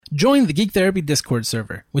Join the Geek Therapy Discord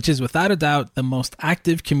server, which is without a doubt the most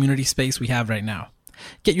active community space we have right now.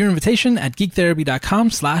 Get your invitation at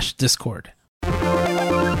geektherapy.com/discord.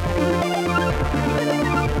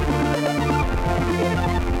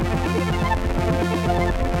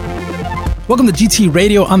 Welcome to GT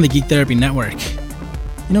Radio on the Geek Therapy Network.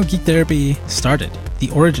 You know, Geek Therapy started. The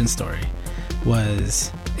origin story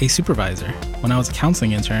was a supervisor when I was a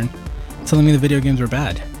counseling intern telling me the video games were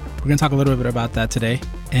bad. We're going to talk a little bit about that today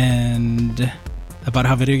and about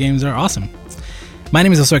how video games are awesome. My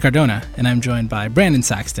name is Josue Cardona, and I'm joined by Brandon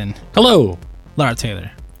Saxton. Hello. Lara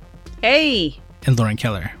Taylor. Hey. And Lauren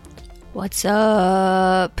Keller. What's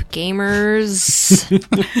up, gamers?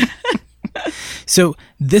 So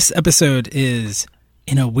this episode is,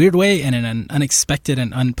 in a weird way and in an unexpected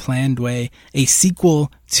and unplanned way, a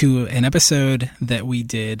sequel to an episode that we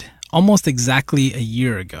did almost exactly a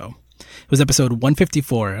year ago. It was episode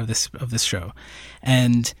 154 of this show,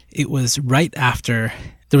 and it was right after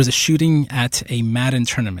there was a shooting at a Madden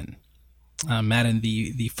tournament, Madden,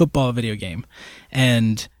 the football video game,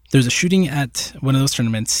 and there was a shooting at one of those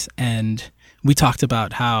tournaments, and we talked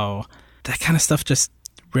about how that kind of stuff just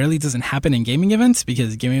rarely doesn't happen in gaming events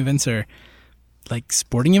because gaming events are like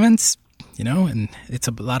sporting events, you know, and it's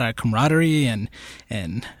a lot of camaraderie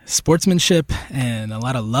and sportsmanship and a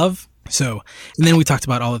lot of love. So, and then we talked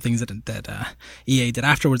about all the things that EA did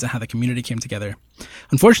afterwards and how the community came together.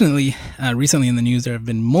 Unfortunately, recently in the news, there have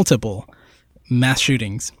been multiple mass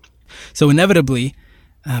shootings. So inevitably,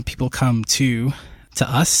 people come to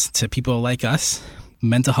us, to people like us,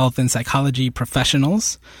 mental health and psychology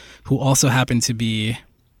professionals who also happen to be,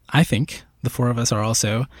 I think, the four of us are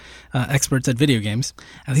also experts at video games.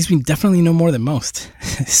 At least we definitely know more than most.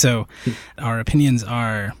 So our opinions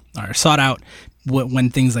are sought out. When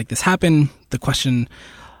things like this happen, the question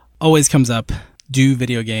always comes up, do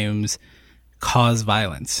video games cause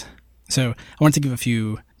violence? So I want to give a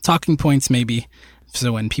few talking points maybe,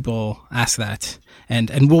 so when people ask that, and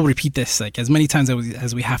we'll repeat this like as many times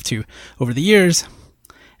as we have to over the years,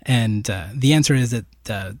 and the answer is that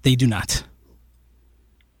they do not.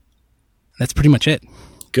 That's pretty much it.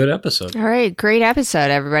 Good episode. All right, great episode,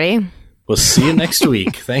 everybody. We'll see you next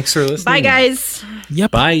week. Thanks for listening. Bye, guys. Yep.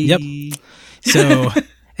 Bye. Yep. So,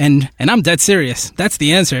 and I'm dead serious. That's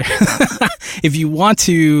the answer. If you want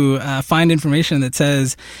to find information that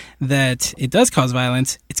says that it does cause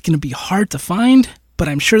violence, it's going to be hard to find, but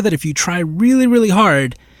I'm sure that if you try really, really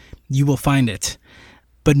hard, you will find it.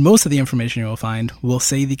 But most of the information you will find will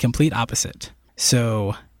say the complete opposite.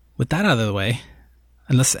 So, with that out of the way,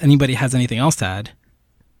 unless anybody has anything else to add.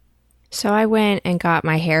 So I went and got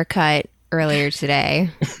my hair cut earlier today.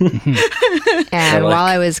 And while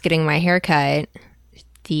I was getting my hair cut,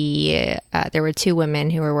 there were two women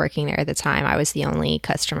who were working there at the time. I was the only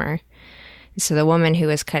customer. So the woman who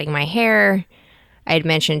was cutting my hair, I had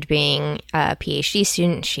mentioned being a PhD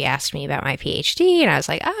student. She asked me about my PhD, and I was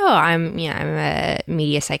like, "Oh, I'm a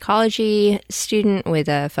media psychology student with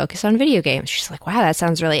a focus on video games." She's like, "Wow, that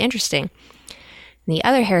sounds really interesting." And the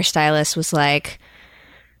other hairstylist was like,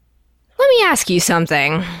 "Let me ask you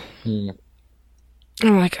something."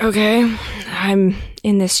 I'm like, okay, I'm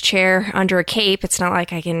in this chair under a cape. It's not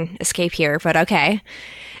like I can escape here, but okay.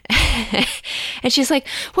 And she's like,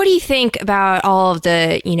 "What do you think about all of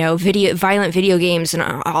the, violent video games and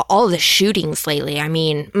all of the shootings lately? I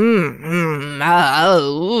mean,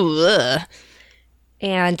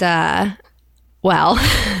 And, well,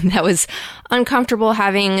 that was uncomfortable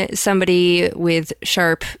having somebody with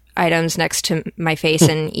sharp items next to my face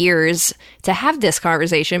and ears to have this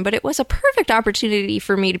conversation, but it was a perfect opportunity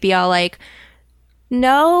for me to be all like,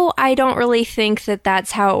 no, I don't really think that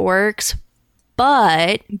that's how it works,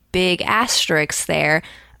 but big asterisks there.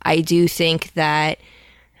 I do think that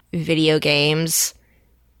video games,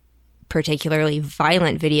 particularly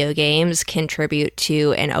violent video games, contribute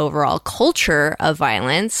to an overall culture of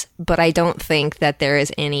violence, but I don't think that there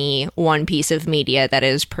is any one piece of media that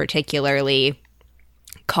is particularly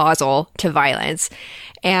causal to violence."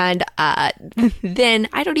 And then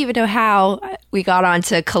I don't even know how we got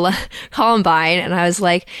onto Columbine, and I was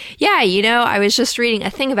like, yeah, I was just reading a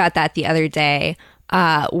thing about that the other day,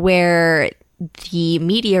 where the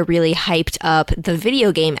media really hyped up the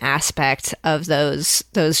video game aspect of those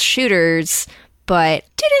shooters, but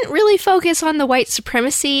didn't really focus on the white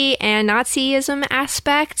supremacy and Nazism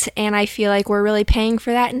aspect, and I feel like we're really paying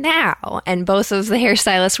for that now. And both of the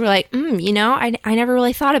hairstylists were like, I never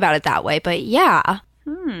really thought about it that way, but yeah.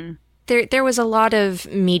 There was a lot of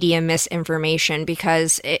media misinformation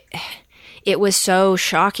because it was so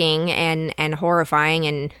shocking and horrifying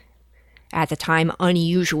and at the time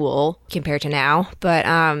unusual compared to now, but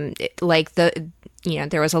like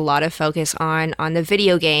there was a lot of focus on the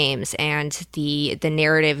video games and the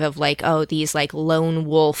narrative of like, oh, these like lone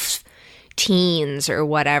wolf teens or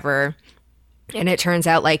whatever. And it turns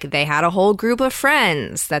out like they had a whole group of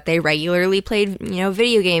friends that they regularly played,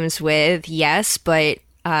 video games with. Yes, but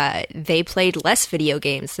they played less video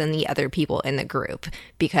games than the other people in the group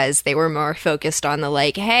because they were more focused on the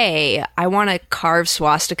like, hey, I want to carve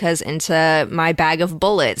swastikas into my bag of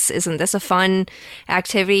bullets. Isn't this a fun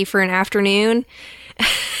activity for an afternoon?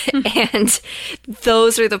 And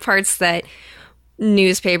those are the parts that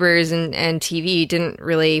newspapers and TV didn't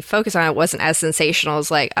really focus on. It wasn't as sensational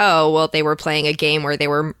as like, oh, well, they were playing a game where they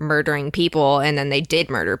were murdering people and then they did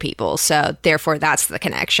murder people. So therefore that's the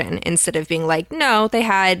connection, instead of being like, no, they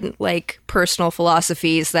had like personal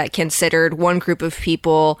philosophies that considered one group of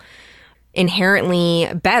people inherently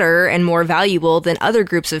better and more valuable than other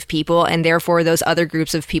groups of people. And therefore those other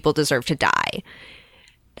groups of people deserve to die.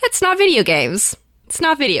 That's not video games. It's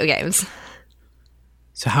not video games.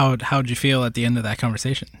 So how'd you feel at the end of that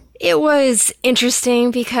conversation? It was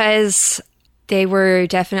interesting because they were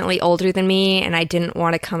definitely older than me, and I didn't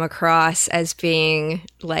want to come across as being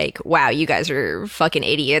like, wow, you guys are fucking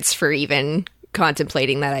idiots for even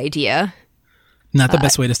contemplating that idea. Not the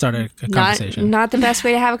best way to start a conversation. Not the best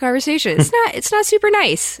way to have a conversation. It's not super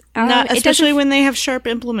nice. Especially when they have sharp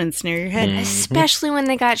implements near your head. Especially when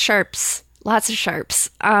they got sharps. Lots of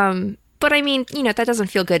sharps. But I mean, that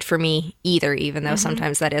doesn't feel good for me either, even though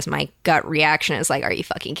sometimes that is my gut reaction, is like, are you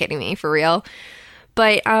fucking kidding me, for real?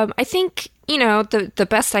 But I think, the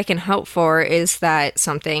best I can hope for is that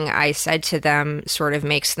something I said to them sort of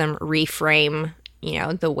makes them reframe,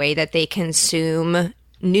 the way that they consume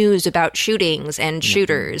news about shootings and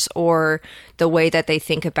shooters, or the way that they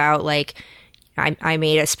think about, like, I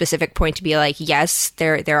made a specific point to be like, yes,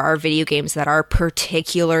 there are video games that are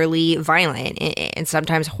particularly violent and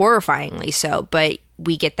sometimes horrifyingly so, but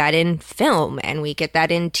we get that in film and we get that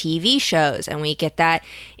in TV shows and we get that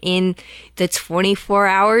in the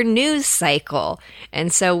 24-hour news cycle.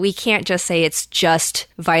 And so we can't just say it's just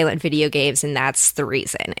violent video games and that's the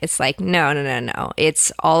reason. It's like, no.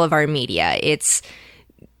 It's all of our media. It's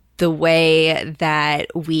the way that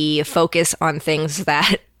we focus on things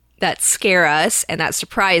that scare us and that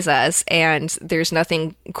surprise us, and there's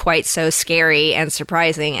nothing quite so scary and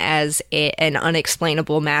surprising as an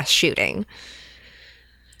unexplainable mass shooting.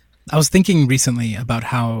 I was thinking recently about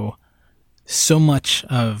how so much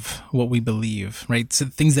of what we believe, right? So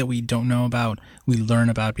things that we don't know about, we learn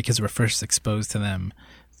about because we're first exposed to them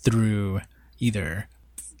through either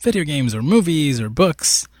video games or movies or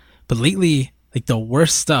books. But lately, like, the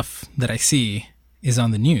worst stuff that I see is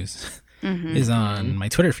on the news. Is on my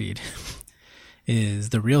Twitter feed, is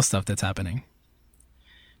the real stuff that's happening.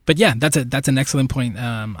 But yeah, that's an excellent point.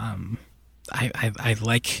 I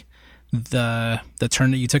like the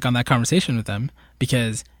turn that you took on that conversation with them,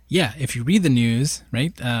 because yeah, if you read the news,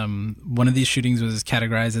 right, one of these shootings was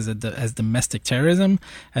categorized as domestic terrorism,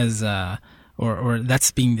 as or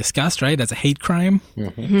that's being discussed, right, as a hate crime.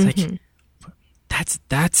 It's like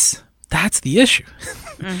that's the issue,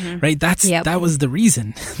 right? That was the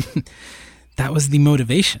reason. That was the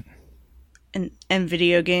motivation. And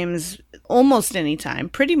video games, almost any time,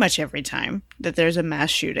 pretty much every time that there's a mass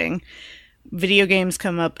shooting, video games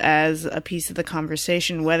come up as a piece of the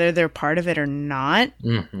conversation, whether they're part of it or not,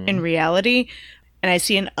 in reality. And I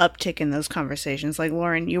see an uptick in those conversations. Like,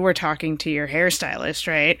 Lauren, you were talking to your hairstylist,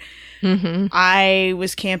 right? I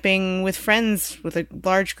was camping with friends, with a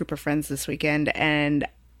large group of friends this weekend, and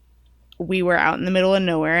we were out in the middle of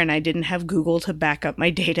nowhere, and I didn't have Google to back up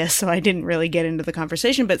my data, so I didn't really get into the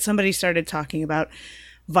conversation. But somebody started talking about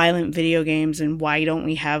violent video games and why don't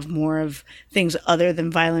we have more of things other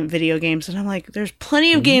than violent video games. And I'm like, there's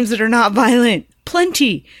plenty of games that are not violent.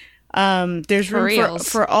 Plenty. There's room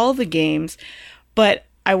for all the games. But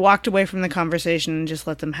I walked away from the conversation and just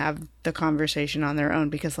let them have the conversation on their own,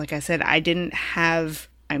 because like I said,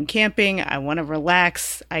 I'm camping. I want to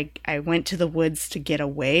relax. I went to the woods to get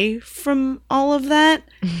away from all of that.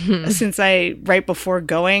 Since right before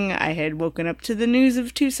going, I had woken up to the news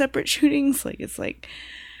of 2 separate shootings. Like, it's like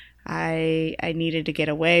I needed to get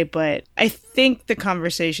away. But I think the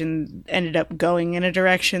conversation ended up going in a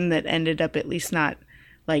direction that ended up at least not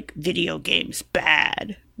like video games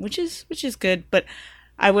bad, which is good. But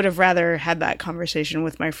I would have rather had that conversation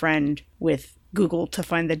with my friend with Google to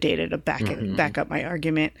find the data to back up my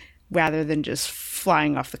argument, rather than just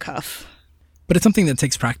flying off the cuff. But it's something that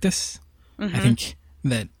takes practice. I think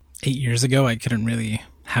that 8 years ago, I couldn't really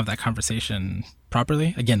have that conversation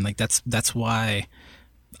properly. Again, like that's why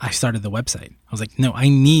I started the website. I was like, no, I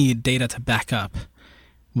need data to back up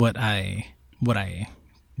what I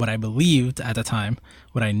what I believed at the time,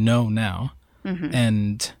 what I know now.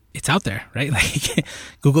 And it's out there, right? Like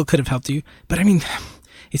Google could have helped you. But I mean,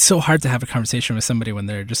 it's so hard to have a conversation with somebody when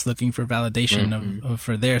they're just looking for validation of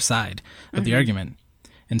for their side of the argument.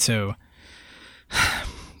 And so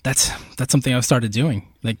that's something I've started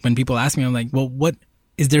doing. Like when people ask me, I'm like, well, what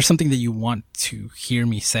is there something that you want to hear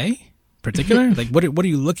me say particular? Like what are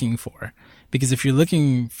you looking for? Because if you're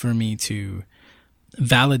looking for me to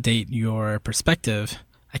validate your perspective,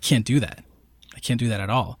 I can't do that. I can't do that at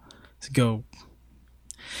all. So go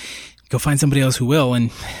find somebody else who will. And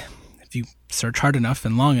if you search hard enough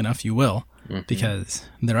and long enough, you will, because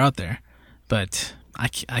they're out there. But I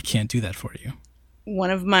can't do that for you. One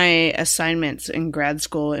of my assignments in grad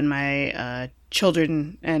school in my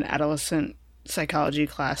children and adolescent psychology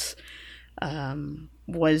class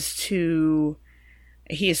was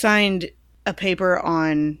he assigned a paper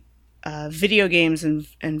on video games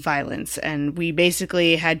and violence. And we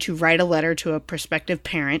basically had to write a letter to a prospective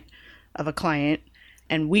parent of a client.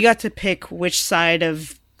 And we got to pick which side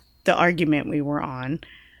of the argument we were on.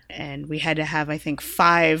 And we had to have, I think,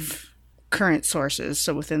 5 current sources.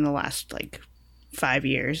 So within the last 5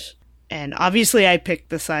 years. And obviously I picked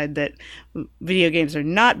the side that video games are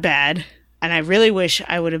not bad. And I really wish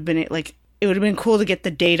I would have been it would have been cool to get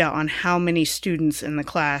the data on how many students in the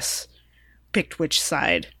class picked which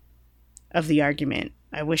side of the argument.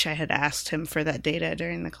 I wish I had asked him for that data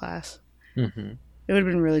during the class. It would have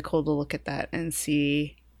been really cool to look at that and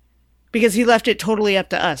see, because he left it totally up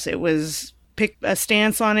to us. It was pick a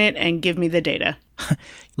stance on it and give me the data.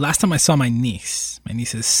 Last time I saw my niece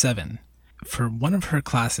is 7. For one of her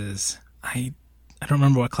classes, I don't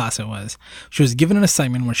remember what class it was. She was given an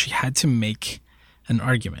assignment where she had to make an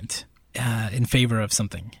argument in favor of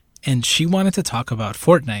something. And she wanted to talk about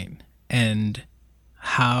Fortnite and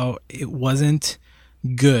how it wasn't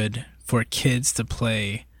good for kids to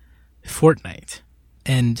play Fortnite.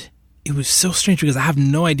 And it was so strange because I have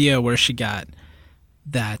no idea where she got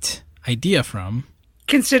that idea from.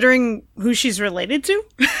 Considering who she's related to?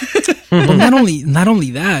 Well, not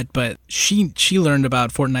only that, but she learned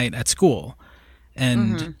about Fortnite at school,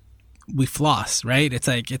 and we floss, right? It's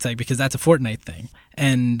like because that's a Fortnite thing,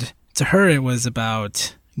 and to her it was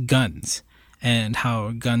about guns and how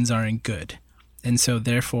guns aren't good, and so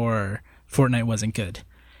therefore Fortnite wasn't good.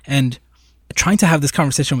 And trying to have this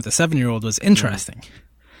conversation with a 7-year-old was interesting.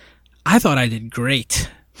 I thought I did great,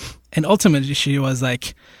 and ultimately she was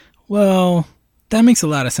like, well, that makes a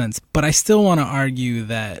lot of sense, but I still want to argue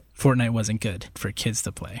that Fortnite wasn't good for kids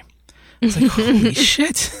to play. I was like, holy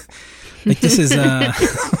shit. This is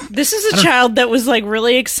this is a child that was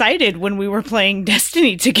really excited when we were playing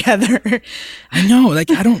Destiny together. I know.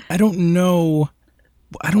 I don't know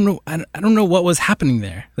what was happening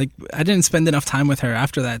there. I didn't spend enough time with her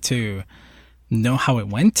after that to know how it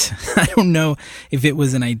went. I don't know if it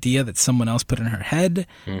was an idea that someone else put in her head.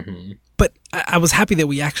 But I was happy that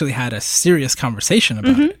we actually had a serious conversation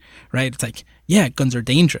about it, right? It's like, yeah, guns are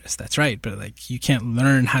dangerous. That's right. But you can't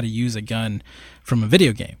learn how to use a gun from a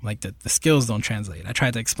video game. The skills don't translate. I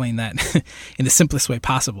tried to explain that in the simplest way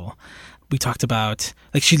possible. We talked about,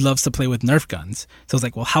 she loves to play with Nerf guns. So I was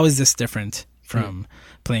like, well, how is this different from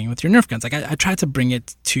playing with your Nerf guns? I tried to bring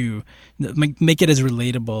it to make it as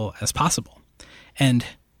relatable as possible. And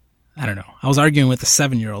I don't know. I was arguing with a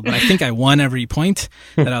 7-year-old, but I think I won every point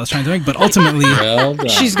that I was trying to make. But ultimately,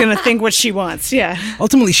 she's going to think what she wants. Yeah.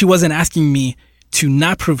 Ultimately, she wasn't asking me to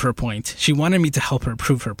not prove her point. She wanted me to help her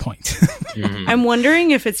prove her point. I'm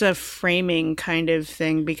wondering if it's a framing kind of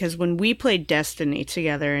thing, because when we played Destiny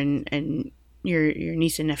together and your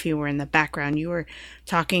niece and nephew were in the background, you were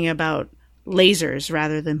talking about lasers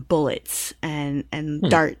rather than bullets and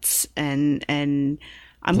darts and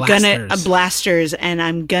I'm blasters, and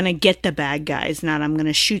I'm gonna get the bad guys, not I'm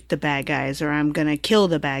gonna shoot the bad guys or I'm gonna kill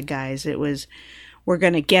the bad guys. It was, we're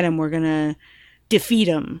gonna get them, we're gonna defeat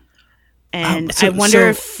them. And I wonder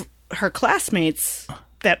if her classmates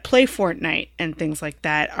that play Fortnite and things like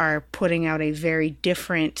that are putting out a very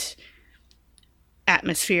different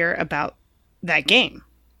atmosphere about that game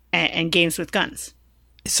and games with guns.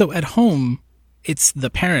 So at home, it's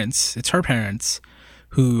her parents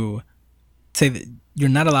who say that you're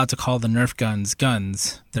not allowed to call the Nerf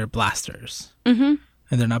guns, they're blasters. And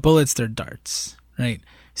they're not bullets, they're darts, right?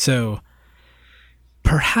 So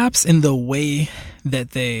perhaps in the way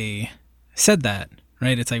that they said that,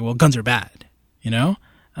 right? It's like, well, guns are bad,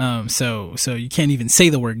 so you can't even say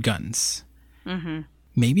the word guns.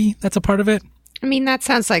 Maybe that's a part of it. I mean, that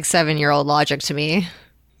sounds like 7-year-old logic to me.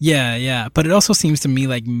 Yeah. But it also seems to me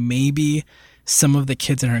like maybe some of the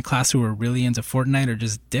kids in her class who were really into Fortnite are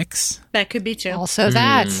just dicks. That could be too. Also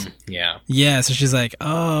that. Yeah. Yeah, so she's like,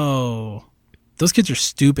 oh, those kids are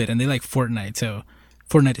stupid and they like Fortnite, so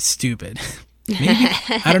Fortnite is stupid. Maybe?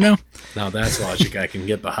 I don't know. Now that's logic I can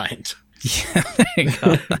get behind. Yeah, there you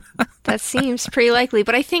go. That seems pretty likely.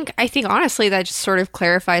 But I think honestly that just sort of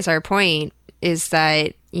clarifies our point, is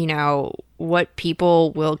that, you know, what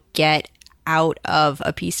people will get out of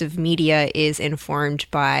a piece of media is informed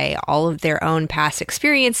by all of their own past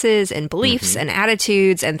experiences and beliefs and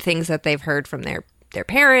attitudes and things that they've heard from their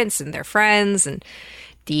parents and their friends and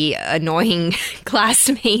the annoying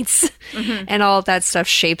classmates and all of that stuff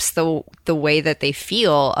shapes the way that they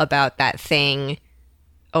feel about that thing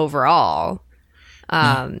overall.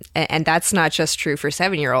 And that's not just true for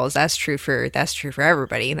 7-year-olds. That's true for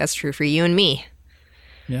everybody. That's true for you and me.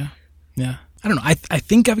 Yeah. I don't know. I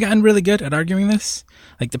think I've gotten really good at arguing this.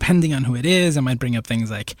 Like, depending on who it is, I might bring up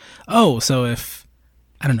things like, oh, so if,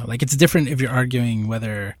 I don't know, like, it's different if you're arguing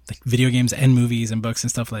whether like video games and movies and books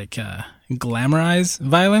and stuff like glamorize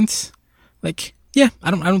violence. Like, yeah,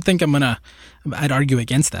 I don't think I'd argue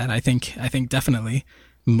against that. I think definitely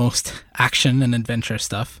most action and adventure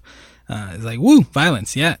stuff is like, woo,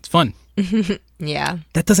 violence. Yeah, it's fun. Yeah.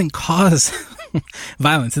 That doesn't cause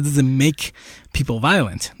violence. It doesn't make people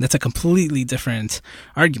violent. That's a completely different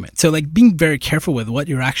argument. So, like, being very careful with what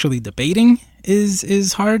you're actually debating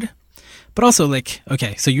is hard. But also, like,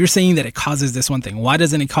 okay, so you're saying that it causes this one thing. Why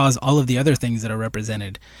doesn't it cause all of the other things that are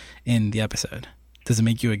represented in the episode? Does it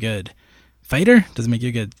make you a good fighter? Does it make you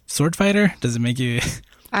a good sword fighter? Does it make you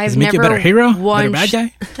a better hero? Better bad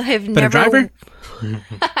guy? Better driver?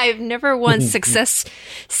 I've never once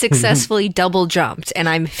successfully double jumped, and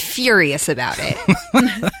I'm furious about it.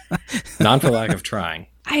 Not for lack of trying.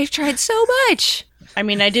 I've tried so much. I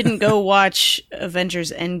mean, I didn't go watch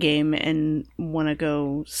Avengers Endgame and want to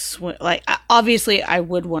go swing. Like, obviously, I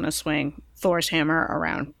would want to swing Thor's hammer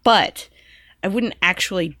around, but I wouldn't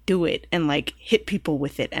actually do it and, like, hit people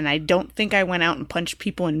with it. And I don't think I went out and punched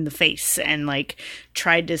people in the face and, like,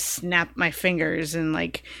 tried to snap my fingers and,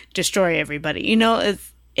 like, destroy everybody. You know,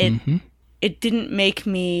 it didn't make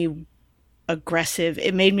me aggressive.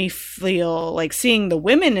 It made me feel like seeing the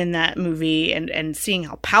women in that movie and seeing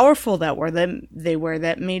how powerful they were,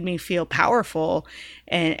 that made me feel powerful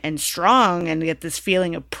and strong and get this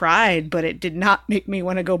feeling of pride, but it did not make me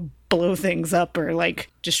want to go blow things up or like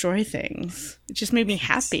destroy things. It just made me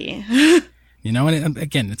happy. You know, and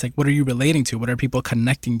again, it's like, what are you relating to? What are people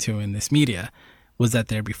connecting to in this media? Was that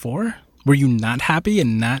there before? Were you not happy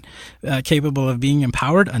and not capable of being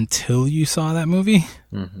empowered until you saw that movie?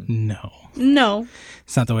 No.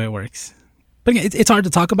 It's not the way it works. But again, it's hard to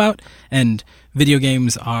talk about, and video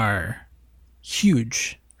games are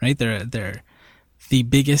huge, right? They're the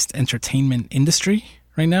biggest entertainment industry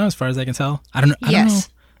right now, as far as I can tell. I don't know.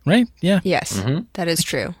 Right? Yeah. Yes, that is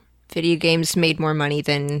true. Video games made more money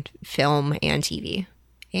than film and TV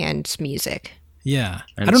and music. Yeah.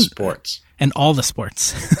 And sports. And all the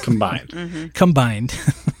sports. Combined. Combined.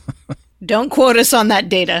 Don't quote us on that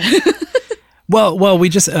data. Well, we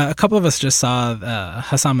just a couple of us just saw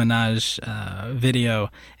Hasan Minhaj video,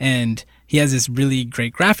 and he has this really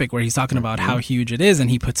great graphic where he's talking about how huge it is, and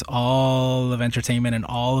he puts all of entertainment and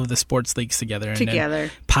all of the sports leagues together and then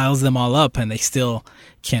piles them all up, and they still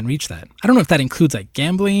can't reach that. I don't know if that includes like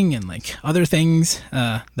gambling and like other things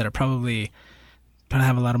that are probably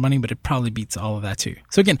have a lot of money, but it probably beats all of that too.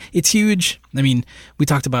 So again, it's huge. I mean, we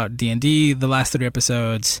talked about D&D the last 3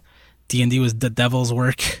 episodes. D&D was the devil's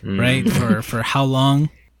work, right? For how long?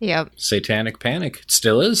 Yep. Satanic panic. It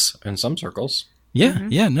still is in some circles.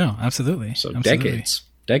 Yeah, no, absolutely. So absolutely.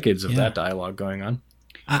 decades of that dialogue going on.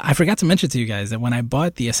 I forgot to mention to you guys that when I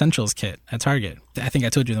bought the Essentials kit at Target, I think I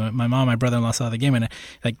told you that my mom and my brother-in-law saw the game, and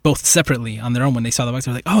like both separately on their own, when they saw the box,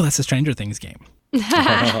 they were like, oh, that's the Stranger Things game.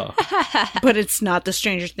 But it's not the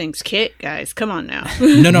Stranger Things kit, guys. Come on now.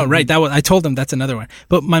 No, right. I told them that's another one.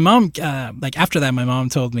 But my mom, like after that, my mom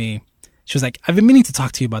told me, she was like, I've been meaning to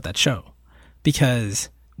talk to you about that show, because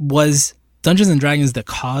was Dungeons and Dragons the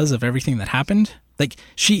cause of everything that happened? Like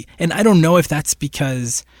and I don't know if that's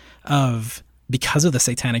because of the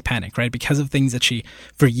satanic panic, right? Because of things that she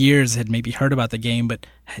for years had maybe heard about the game, but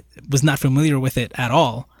was not familiar with it at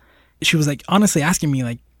all. She was like honestly asking me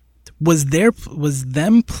like, was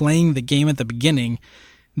them playing the game at the beginning,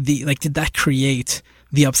 did that create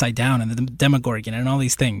the Upside Down and the Demogorgon and all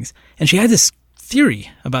these things? And she had this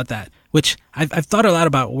theory about that, which I've thought a lot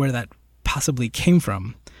about where that possibly came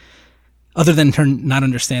from, other than her not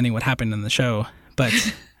understanding what happened in the show. But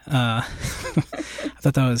I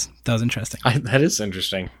thought that was interesting. That is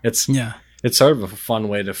interesting. It's It's sort of a fun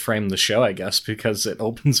way to frame the show, I guess, because it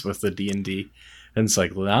opens with the D&D, and it's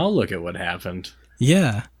like, now look at what happened.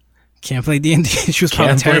 Yeah. Can't play D&D. She was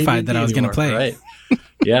probably terrified that I was going to play. Right.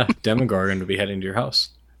 Yeah, Demogorgon to be heading to your house.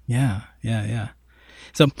 Yeah.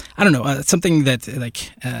 So I don't know, something that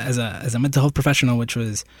as a mental health professional, which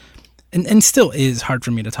was and still is hard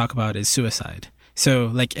for me to talk about, is suicide. So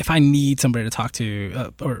like if I need somebody to talk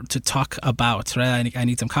to or to talk about, right? I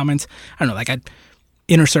need some comments. I don't know,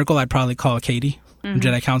 Inner Circle, I'd probably call Katie from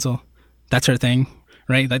Jedi Council. That's her thing,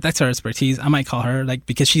 right? Like that's her expertise. I might call her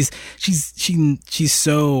because she's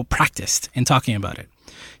so practiced in talking about it.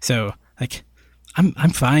 So like I'm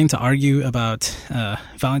fine to argue about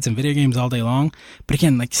violence in video games all day long, but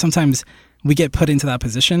again, like sometimes we get put into that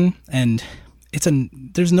position and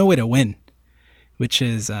there's no way to win, which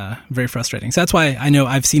is very frustrating. So that's why I know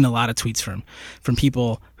I've seen a lot of tweets from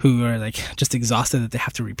people who are like just exhausted that they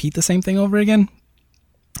have to repeat the same thing over again.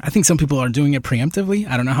 I think some people are doing it preemptively.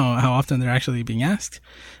 I don't know how often they're actually being asked,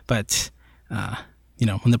 but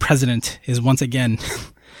when the president is once again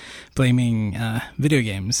blaming video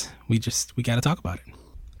games, we got to talk about it.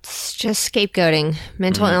 It's just scapegoating,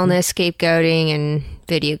 mental illness scapegoating, and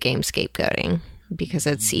video game scapegoating, because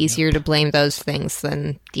it's easier to blame those things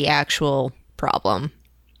than the actual problem.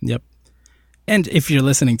 Yep. And if you're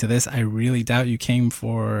listening to this, I really doubt you came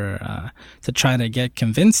to try to get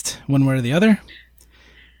convinced one way or the other.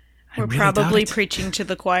 We're really probably preaching to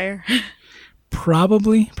the choir.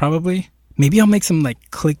 Probably. Maybe I'll make some like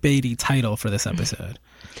clickbaity title for this episode.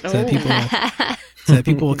 So that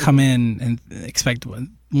people will come in and expect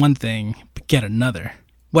one thing, but get another.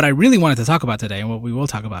 What I really wanted to talk about today, and what we will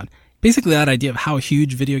talk about, basically that idea of how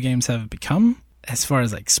huge video games have become as far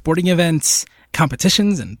as like sporting events,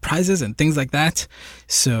 competitions, and prizes and things like that.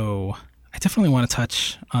 So I definitely want to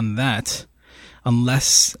touch on that,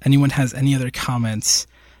 unless anyone has any other comments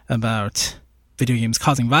about video games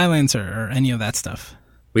causing violence or any of that stuff.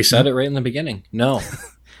 We said it right in the beginning. No.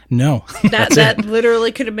 No. That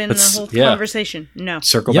literally could have been the whole conversation. No.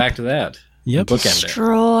 Circle back to that. Yep.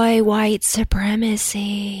 Destroy white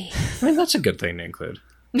supremacy. I mean, that's a good thing to include.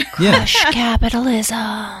 Crush capitalism.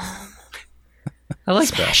 I like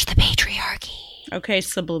Smash that. the patriarchy. Okay,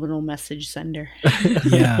 subliminal message sender.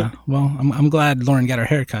 Yeah. Well, I'm glad Lauren got her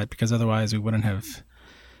hair cut, because otherwise we wouldn't have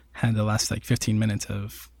had the last 15 minutes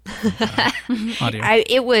of audio.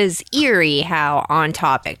 It was eerie how on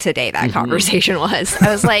topic today that conversation was. I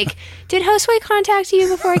was like, did Josue contact you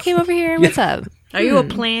before I came over here? What's up? Are you a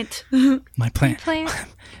plant? My plant.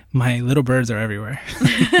 My little birds are everywhere.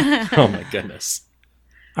 Oh my goodness.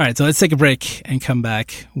 All right, so let's take a break and come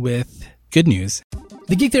back with good news.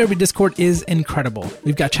 The Geek Therapy Discord is incredible.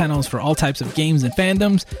 We've got channels for all types of games and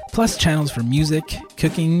fandoms, plus channels for music,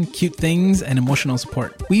 cooking, cute things, and emotional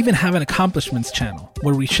support. We even have an accomplishments channel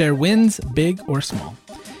where we share wins, big or small.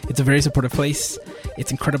 It's a very supportive place.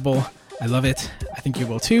 It's incredible. I love it. I think you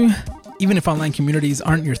will too. Even if online communities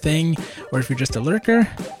aren't your thing, or if you're just a lurker,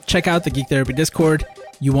 check out the Geek Therapy Discord.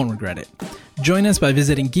 You won't regret it. Join us by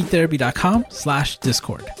visiting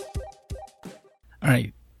geektherapy.com/discord. All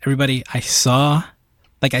right, everybody, I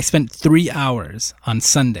spent 3 hours on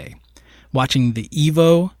Sunday watching the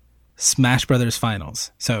EVO Smash Brothers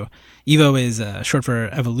Finals. So EVO is short for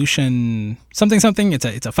Evolution something. It's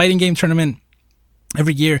a fighting game tournament.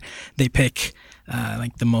 Every year they pick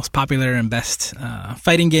the most popular and best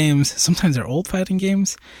fighting games. Sometimes they're old fighting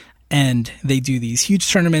games, and they do these huge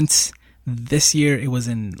tournaments. This year it was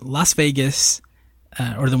in Las Vegas,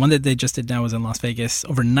 or the one that they just did now was in Las Vegas.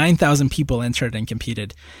 Over 9,000 people entered and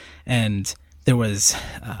competed, and there was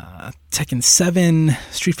Tekken 7,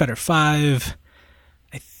 Street Fighter 5,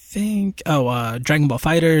 I think, Dragon Ball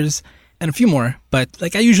FighterZ, and a few more. But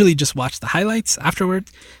I usually just watch the highlights afterward,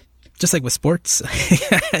 just like with sports.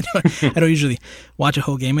 I don't usually watch a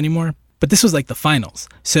whole game anymore. But this was the finals.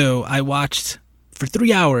 So I watched for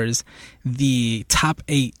 3 hours the top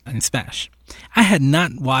 8 in Smash. I had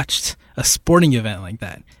not watched a sporting event like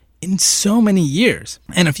that in so many years.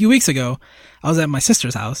 And a few weeks ago, I was at my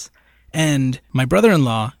sister's house, and my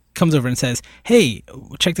brother-in-law comes over and says, "Hey,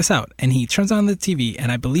 check this out." And he turns on the TV,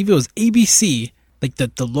 and I believe it was ABC,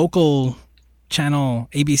 the local channel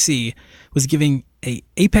ABC, was giving a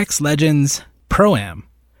Apex Legends Pro-Am,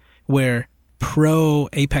 where pro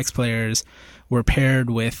Apex players were paired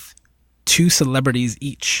with 2 celebrities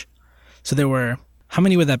each. So there were, how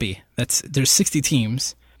many would that be? There's 60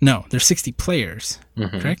 teams. No, there's 60 players,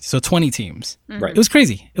 correct? So 20 teams. Right. It was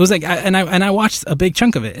crazy. It was I watched a big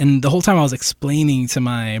chunk of it, and the whole time I was explaining to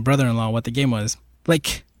my brother-in-law what the game was,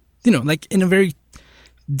 in a very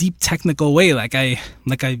deep technical way, like I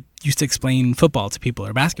used to explain football to people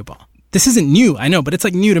or basketball. this isn't new, I know, but it's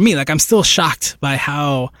like new to me. Like I'm still shocked by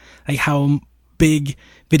how big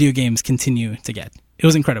video games continue to get. It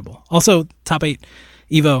was incredible. Also, top 8,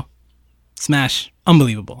 Evo, Smash,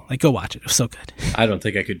 unbelievable. Like go watch it. It was so good. I don't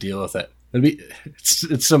think I could deal with it.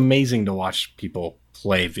 It's amazing to watch people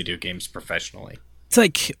play video games professionally. It's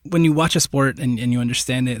like when you watch a sport and you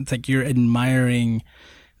understand it, it's like you're admiring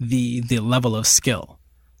the level of skill.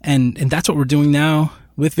 And that's what we're doing now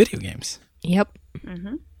with video games. Yep.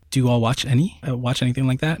 Mm-hmm. Do you all watch anything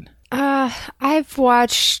like that? I've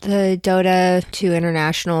watched the Dota 2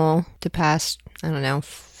 International the past,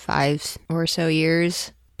 5 or so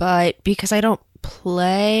years. But because I don't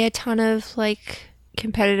play a ton of like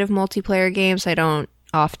competitive multiplayer games, I don't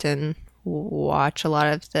often watch a lot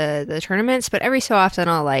of the tournaments. But every so often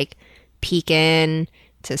I'll like peek in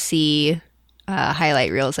to see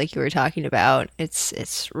highlight reels like you were talking about.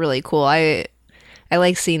 It's really cool. I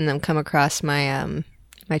like seeing them come across my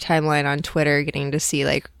my timeline on Twitter, getting to see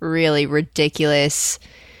like really ridiculous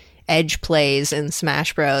edge plays in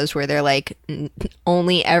Smash Bros where they're like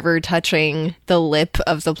only ever touching the lip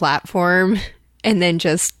of the platform and then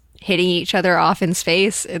just hitting each other off in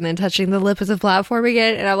space and then touching the lip of the platform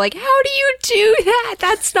again. And I'm like, how do you do that?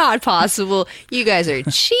 That's not possible. You guys are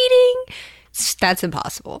cheating. That's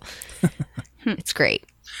impossible. It's great.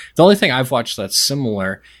 The only thing I've watched that's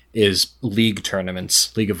similar is League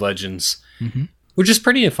tournaments, League of Legends, which is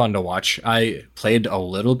pretty fun to watch. I played a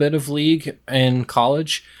little bit of League in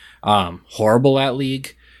college. Horrible at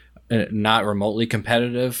League, not remotely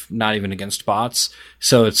competitive, not even against bots.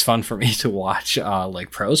 So it's fun for me to watch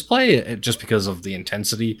like pros play just because of the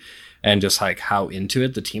intensity and just like how into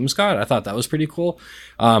it the teams got. I thought that was pretty cool.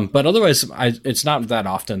 But otherwise, it's not that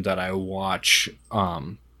often that I watch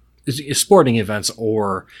sporting events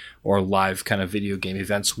or live kind of video game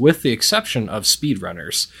events, with the exception of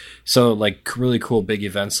speedrunners. So like really cool big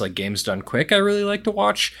events like Games Done Quick I really like to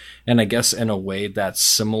watch, and I guess in a way that's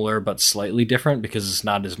similar but slightly different because it's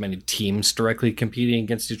not as many teams directly competing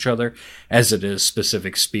against each other as it is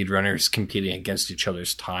specific speedrunners competing against each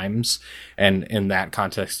other's times, and in that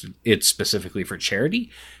context it's specifically for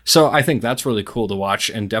charity. So I think that's really cool to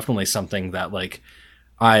watch, and definitely something that like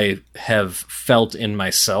I have felt in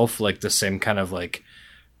myself, like the same kind of like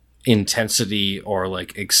intensity or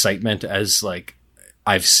like excitement as like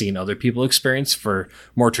I've seen other people experience for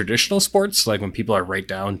more traditional sports, like when people are right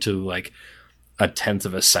down to like a tenth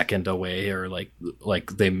of a second away, or like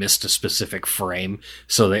they missed a specific frame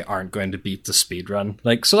so they aren't going to beat the speed run.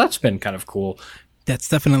 Like, so that's been kind of cool. That's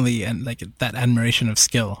definitely like that admiration of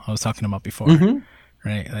skill I was talking about before,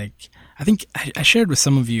 right? Like I think I shared with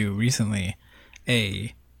some of you recently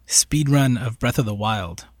a speed run of Breath of the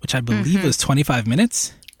Wild, which I believe was 25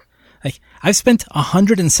 minutes. Like I've spent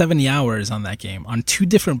 170 hours on that game on 2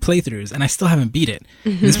 different playthroughs, and I still haven't beat it.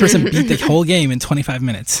 This person beat the whole game in 25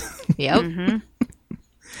 minutes. Yep.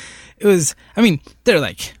 It was, I mean, they're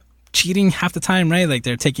like cheating half the time, right? Like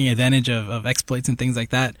they're taking advantage of exploits and things like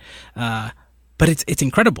that. But it's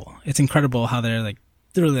incredible. It's incredible how they're like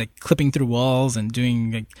clipping through walls and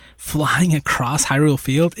doing like flying across Hyrule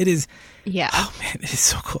Field. It is, oh man, it is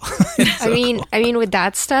so cool. I mean, with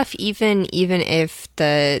that stuff, even if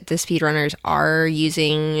the speedrunners are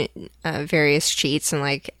using various cheats and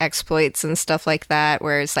like exploits and stuff like that,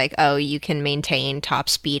 where it's like, oh, you can maintain top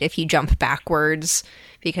speed if you jump backwards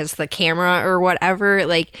because the camera or whatever.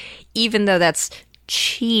 Like, even though that's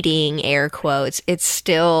cheating, air quotes, it's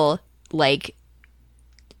still like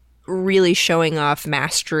really showing off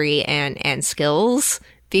mastery and skills,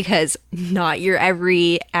 because not your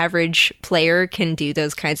every average player can do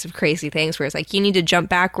those kinds of crazy things where it's like you need to jump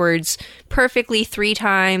backwards perfectly 3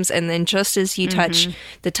 times, and then just as you touch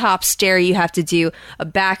the top stair you have to do a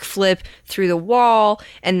backflip through the wall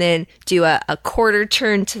and then do a quarter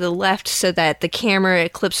turn to the left so that the camera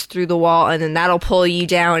clips through the wall, and then that'll pull you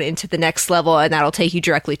down into the next level and that'll take you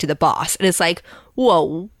directly to the boss. And it's like,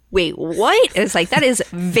 whoa, wait, what? It's like, that is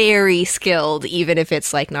very skilled, even if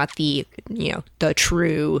it's like not the, the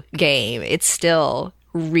true game. It's still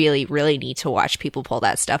really, really neat to watch people pull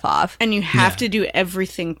that stuff off. And you have to do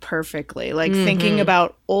everything perfectly. Like thinking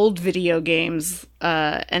about old video games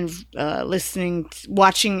and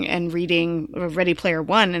watching and reading Ready Player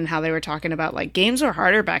One and how they were talking about like games were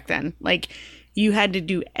harder back then. Like you had to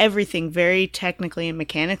do everything very technically and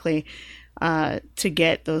mechanically to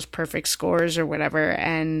get those perfect scores or whatever.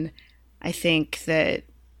 And I think that,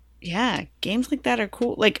 games like that are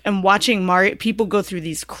cool. Like, I'm watching people go through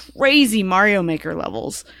these crazy Mario Maker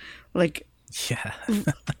levels. Like,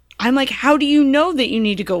 I'm like, how do you know that you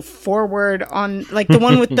need to go forward on, like, the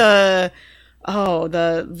one with the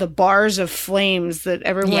the bars of flames that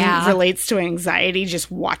everyone relates to anxiety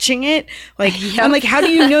just watching it. Like, I'm like, how do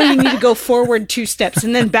you know you need to go forward 2 steps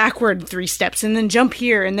and then backward 3 steps and then jump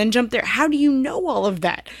here and then jump there? How do you know all of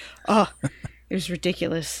that? Oh, it was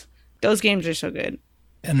ridiculous. Those games are so good.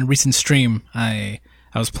 In a recent stream, I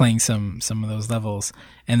was playing some of those levels,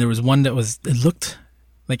 and there was one that it looked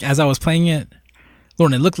like, as I was playing it,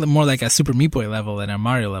 Lauren, it looked more like a Super Meat Boy level than a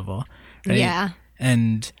Mario level, right? Yeah.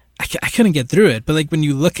 And I couldn't get through it, but like when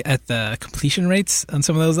you look at the completion rates on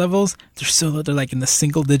some of those levels, they're like in the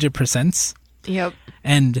single-digit %. Yep.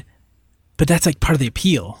 But that's like part of the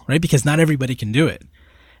appeal, right? Because not everybody can do it,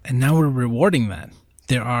 and now we're rewarding that.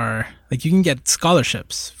 There are, like, you can get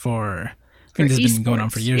scholarships for. I think this has been going on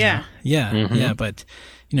for years now. Yeah, yeah, but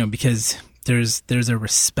because there's a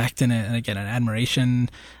respect in it, and again, an admiration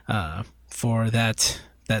for that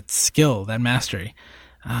skill, that mastery,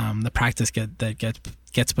 the practice that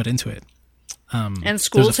gets put into it. And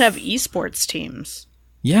schools have esports teams.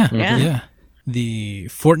 Yeah. The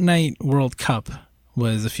Fortnite World Cup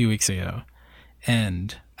was a few weeks ago,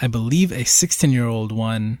 and I believe a 16-year-old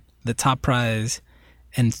won the top prize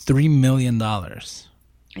and $3 million.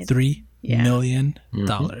 $3 million.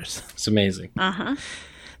 It's amazing. Uh-huh.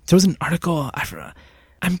 There was an article,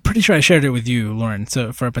 I'm pretty sure I shared it with you, Lauren,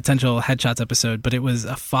 so for a potential Headshots episode, but it was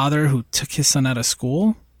a father who took his son out of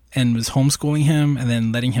school and was homeschooling him and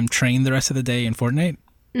then letting him train the rest of the day in Fortnite.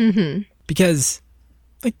 Mm-hmm. Because,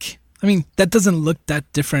 that doesn't look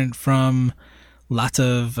that different from lots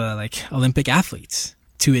of, Olympic athletes.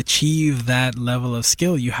 To achieve that level of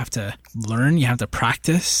skill, you have to learn, you have to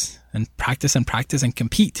practice and practice and practice and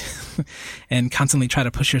compete and constantly try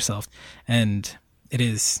to push yourself. And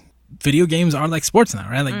video games are like sports now,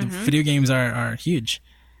 right? Like the video games are huge.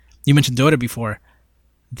 You mentioned Dota before.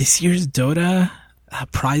 This year's Dota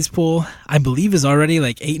prize pool, I believe, is already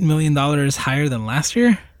like $8 million higher than last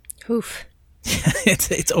year. Oof.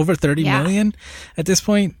 It's over 30 million at this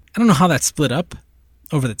point. I don't know how that's split up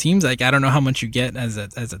over the teams. Like, I don't know how much you get as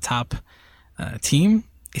a top team.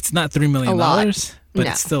 It's not $3 million, but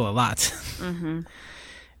it's still a lot. Mm-hmm.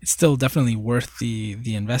 It's still definitely worth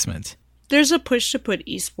the investment. There's a push to put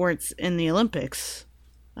esports in the Olympics.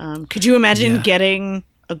 Could you imagine getting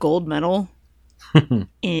a gold medal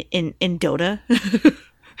in Dota?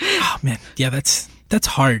 Oh man, yeah, that's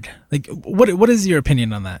hard. Like, what is your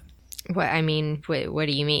opinion on that? What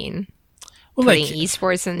do you mean? Well, putting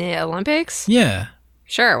esports in the Olympics? Yeah.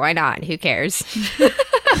 Sure, why not? Who cares?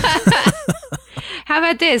 How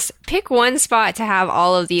about this? Pick one spot to have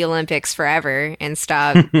all of the Olympics forever and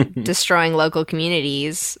stop destroying local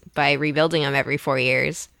communities by rebuilding them every 4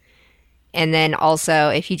 years. And then also,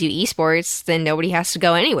 if you do esports, then nobody has to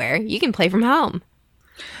go anywhere. You can play from home.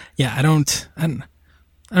 Yeah, I don't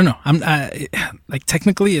know.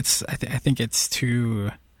 Technically, I think it's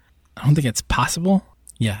too. I don't think it's possible.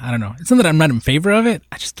 Yeah, I don't know. It's not that I'm not in favor of it.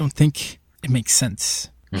 I just don't think it makes sense.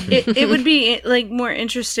 It would be like more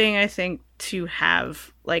interesting, I think, to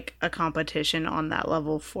have like a competition on that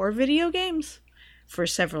level for video games for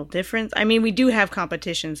several different. I mean, we do have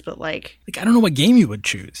competitions, but like I don't know what game you would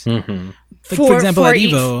choose. Mm-hmm. For example, at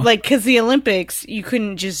Evo, because the Olympics, you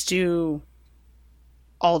couldn't just do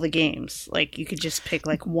all the games. Like, you could just pick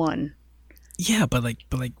like one. Yeah, but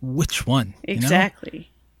which one? Exactly.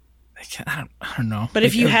 You know? I don't know. But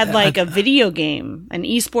if you had like a video game, an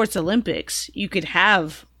esports Olympics, you could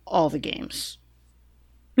have all the games.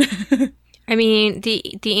 I mean,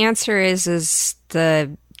 the answer is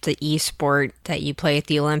the esport that you play at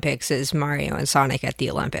the Olympics is Mario and Sonic at the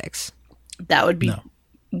Olympics. That would be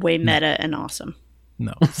way meta and awesome.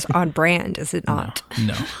 No, it's on brand, is it not?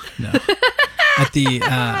 No. At the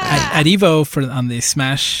at Evo on the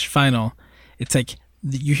Smash final, it's like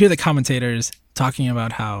you hear the commentators talking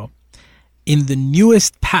about how in the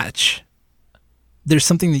newest patch there's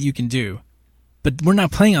something that you can do, but we're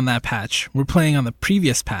not playing on that patch. We're playing on the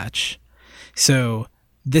previous patch. So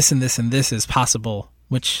this and this and this is possible,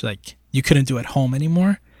 which like you couldn't do at home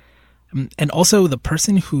anymore. And also the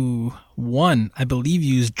person who won, I believe,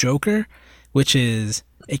 used Joker, which is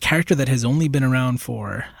a character that has only been around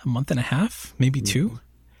for a month and a half, maybe 2.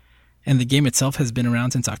 And the game itself has been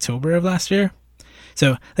around since October of last year.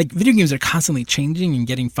 So, like, video games are constantly changing and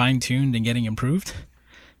getting fine-tuned and getting improved.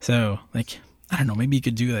 So, like, I don't know, maybe you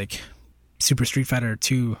could do, like, Super Street Fighter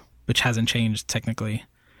 2, which hasn't changed technically.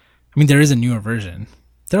 I mean, there is a newer version.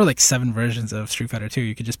 There are, like, 7 versions of Street Fighter 2.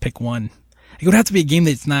 You could just pick one. It would have to be a game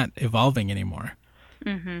that's not evolving anymore,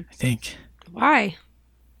 I think. Why?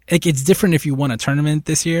 Like, it's different if you won a tournament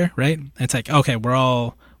this year, right? It's like, okay, we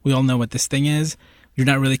all know what this thing is. You're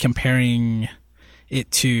not really comparing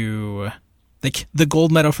it to Like the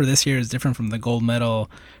gold medal for this year is different from the gold medal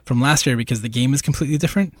from last year because the game is completely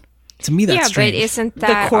different. To me, that's strange. But isn't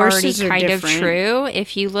that courses already are kind different. of true?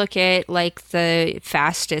 If you look at like the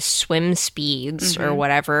fastest swim speeds or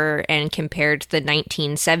whatever, and compared the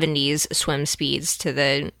 1970s swim speeds to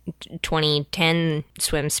the 2010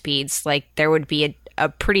 swim speeds, like there would be a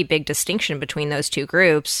pretty big distinction between those two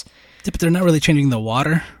groups. Yeah, but they're not really changing the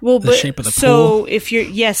water, Well, the but shape of the so pool. if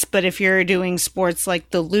you're doing sports like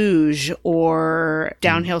the luge or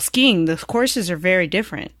downhill skiing, the courses are very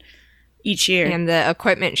different each year. And the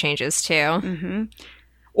equipment changes too.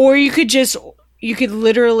 Or you could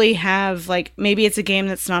literally have like maybe it's a game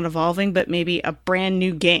that's not evolving, but maybe a brand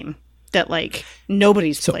new game that like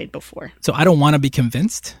nobody's played before. So I don't want to be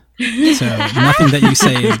convinced. So nothing that you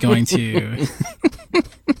say is going to...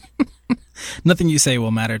 Nothing you say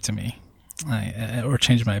will matter to me or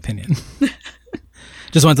change my opinion.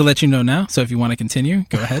 Just wanted to let you know now. So if you want to continue,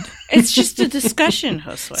 go ahead. It's just a discussion,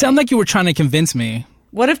 Josue. Sound like you were trying to convince me.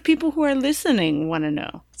 What if people who are listening want to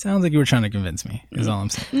know? Sounds like you were trying to convince me, is all I'm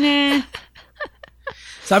saying. Nah.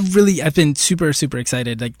 So I've been super, super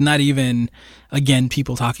excited. Like not even, again,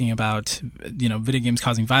 people talking about, video games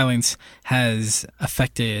causing violence has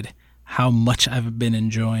affected how much I've been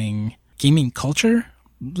enjoying gaming culture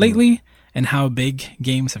lately and how big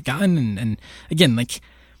games have gotten. And again,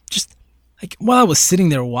 just while I was sitting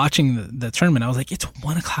there watching the tournament, I was like, it's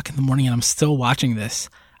 1 o'clock in the morning and I'm still watching this.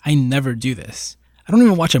 I never do this. I don't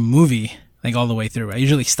even watch a movie like all the way through. I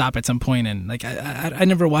usually stop at some point and like I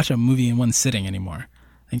never watch a movie in one sitting anymore.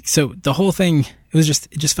 Like, so the whole thing, it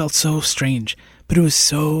just felt so strange, but it was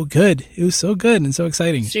so good. It was so good and so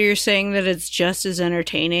exciting. So you're saying that it's just as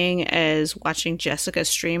entertaining as watching Jessica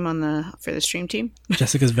stream for the stream team?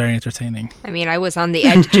 Jessica's very entertaining. I mean, I was on the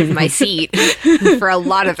edge of my seat for a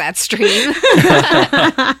lot of that stream.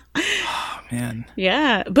 Oh, man.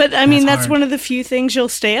 Yeah, but I mean, that's hard. one of the few things you'll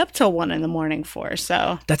stay up till 1 a.m. for.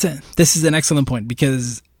 So That's it. This is an excellent point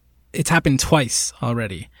because it's happened twice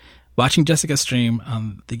already. Watching Jessica stream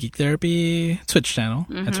on the Geek Therapy Twitch channel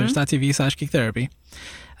at twitch.tv/Geek Therapy.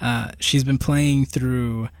 She's been playing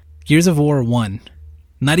through Gears of War 1.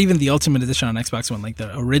 Not even the Ultimate Edition on Xbox One, like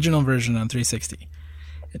the original version on 360.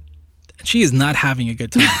 She is not having a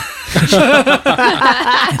good time.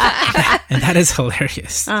 and that is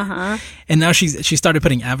hilarious. And now she started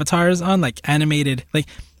putting avatars on, like animated. Like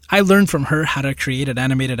I learned from her how to create an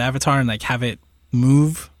animated avatar and like have it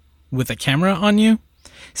move with a camera on you.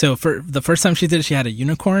 So for the first time she did it, she had a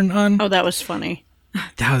unicorn on. oh, that was funny.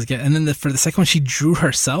 That was good. And then for the second one, she drew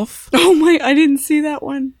herself. Oh my, I didn't see that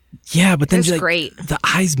one. Yeah, but then That's she, great. the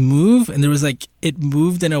eyes move, and there was like it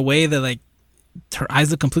moved in a way that like her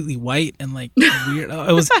eyes look completely white and like weird.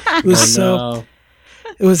 It was no.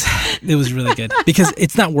 it was really good because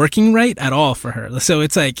it's not working right at all for her. So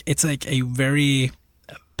it's like a very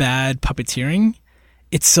bad puppeteering.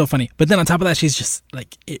 It's so funny. But then on top of that, she's just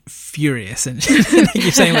like furious. And like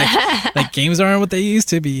you're saying like games aren't what they used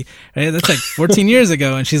to be. Right? That's like 14 years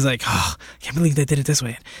ago. And she's like, oh, I can't believe they did it this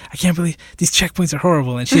way. I can't believe these checkpoints are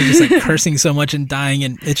horrible. And she's just like cursing so much and dying.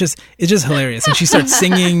 And it's just hilarious. And she starts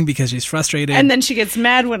singing because she's frustrated. And then she gets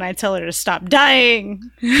mad when I tell her to stop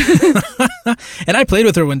dying. And I played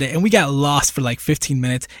with her one day and we got lost for like 15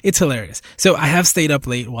 minutes. It's hilarious. So I have stayed up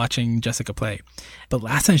late watching Jessica play. But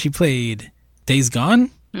last time she played Days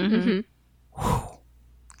Gone, whew,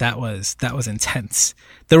 that was intense.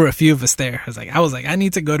 There were a few of us there. I was like, I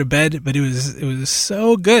need to go to bed, but it was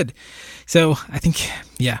so good. So I think,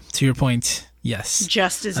 yeah, to your point, yes,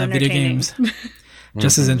 Just as video entertaining. games,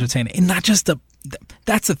 just as entertaining, and not just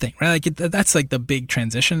that's the thing, right? Like that's like the big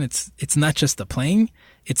transition. It's not just the playing,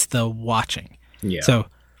 it's the watching. Yeah. So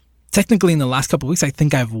technically, in the last couple of weeks, I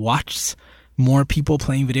think I've watched more people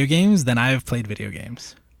playing video games than I've played video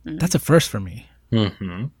games. That's a first for me.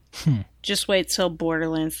 Just wait till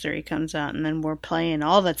Borderlands 3 comes out and then we're playing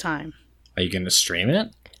all the time. Are you going to stream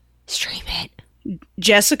it? Stream it.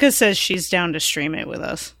 Jessica says she's down to stream it with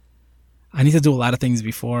us. I need to do a lot of things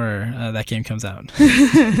before that game comes out. A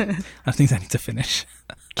lot of things I need to finish.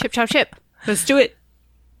 Chip, chop, chip. Let's do it.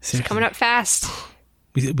 Seriously. Coming up fast.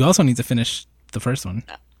 We also need to finish the first one.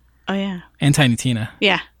 Oh, yeah. And Tiny Tina.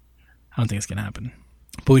 Yeah, I don't think it's going to happen.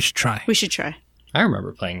 But we should try. we should try. I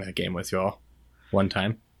remember playing that game with y'all one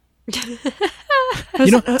time.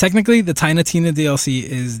 Technically, the Tiny Tina DLC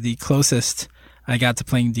is the closest I got to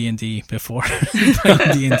playing D&D before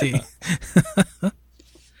playing D&D.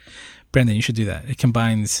 Brendan, you should do that. It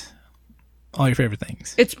combines all your favorite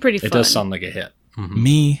things. It's pretty fun. It does sound like a hit.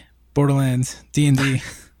 Me, Borderlands, D&D,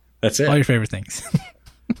 That's it. all your favorite things.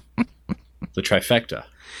 The trifecta.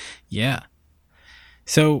 Yeah.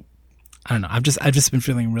 So I don't know. I've just been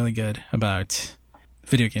feeling really good about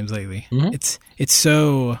video games lately. It's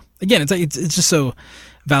so, again, it's just so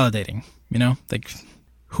validating, you know? Like,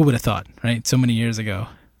 who would have thought, right? So many years ago,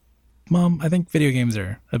 Mom, I think video games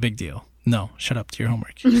are a big deal. No, shut up to your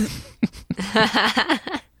homework.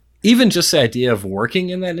 Even just the idea of working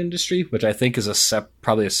in that industry, which I think is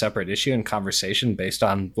probably a separate issue and conversation based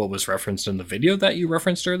on what was referenced in the video that you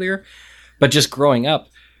referenced earlier. But just growing up,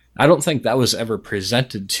 I don't think that was ever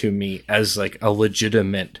presented to me as like a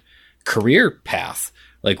legitimate career path,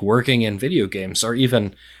 like working in video games, or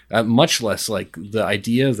even much less like the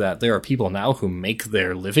idea that there are people now who make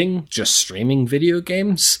their living just streaming video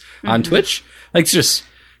games on Twitch. Like, just,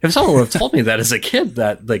 if someone would have told me that as a kid,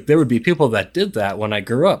 that like there would be people that did that when I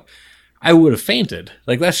grew up, I would have fainted.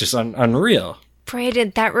 Like, that's just unreal.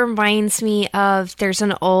 Brayden, that reminds me of, there's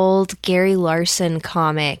an old Gary Larson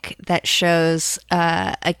comic that shows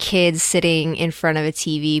a kid sitting in front of a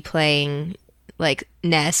TV playing like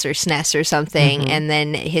NES or SNES or something, and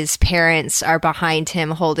then his parents are behind him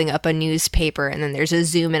holding up a newspaper, and then there's a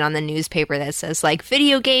zoom in on the newspaper that says like,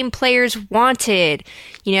 video game players wanted.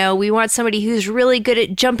 You know, we want somebody who's really good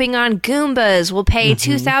at jumping on Goombas. We'll pay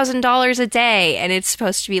 $2,000 a day. And it's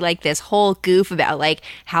supposed to be like this whole goof about like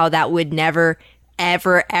how that would never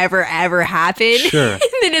ever happen. Sure. And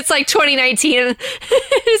then it's like 2019 and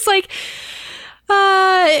it's like,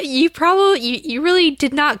 you really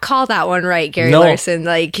did not call that one right, Gary Larson.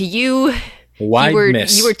 Like, you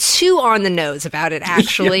were too on the nose about it,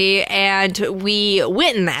 actually, and we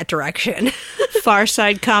went in that direction. Far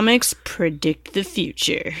Side Comics predict the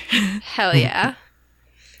future. Hell yeah.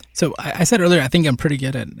 So I said earlier, I think I'm pretty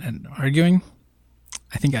good at arguing.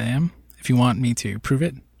 I think I am. If you want me to prove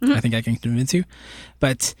it, I think I can convince you.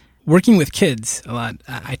 But working with kids a lot,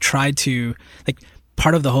 I tried to, like,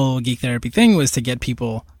 part of the whole geek therapy thing was to get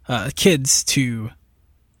people, kids, to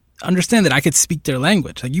understand that I could speak their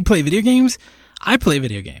language. Like, you play video games, I play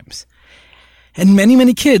video games. And many,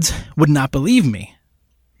 many kids would not believe me.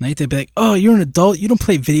 Right? They'd be like, oh, you're an adult, you don't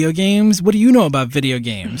play video games? What do you know about video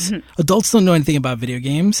games? Adults don't know anything about video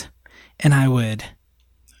games. And I would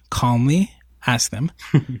calmly ask them,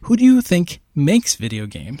 who do you think makes video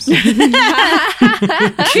games?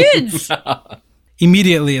 Kids!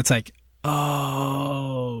 Immediately, it's like,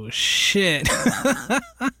 oh, shit.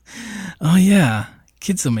 Oh, yeah.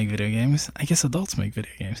 Kids don't make video games. I guess adults make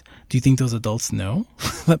video games. Do you think those adults know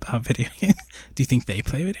about video games? Do you think they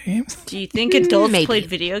play video games? Do you think adults Maybe. played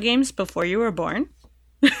video games before you were born?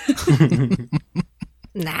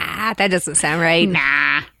 Nah, that doesn't sound right.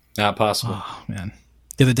 Nah. Not possible. Oh, man.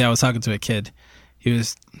 The other day I was talking to a kid. He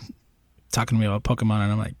was talking to me about Pokemon,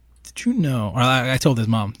 and I'm like, did you know? Or I told his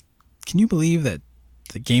mom, can you believe that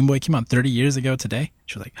the Game Boy came out 30 years ago today?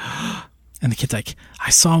 She was like, and the kid's like,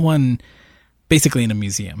 I saw one basically in a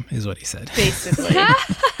museum, is what he said. Basically.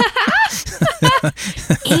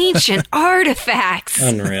 Ancient artifacts.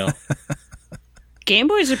 Unreal. Game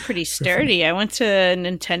Boys are pretty sturdy. I went to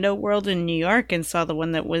Nintendo World in New York and saw the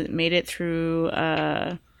one that made it through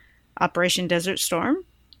Operation Desert Storm.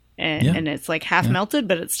 And it's like half melted,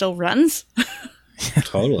 but it still runs.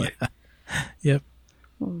 Totally. Yep.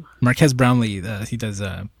 Marquez Brownlee, he does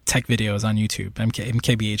tech videos on YouTube.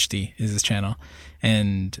 MKBHD is his channel,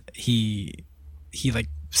 and he like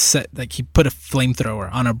he put a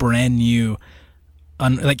flamethrower on a brand new,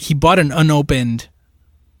 he bought an unopened,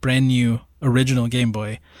 brand new original Game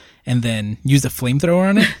Boy, and then used a flamethrower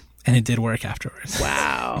on it, and it did work afterwards.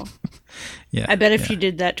 Wow. Yeah. I bet if you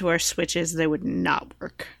did that to our Switches, they would not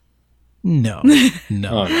work. No. Oh,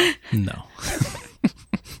 no. No.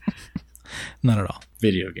 Not at all.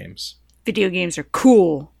 Video games. Video games are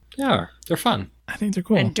cool. They are. They're fun. I think they're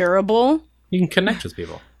cool. And durable. You can connect with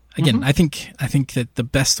people. Again, I think that the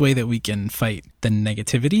best way that we can fight the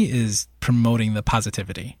negativity is promoting the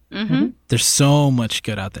positivity. There's so much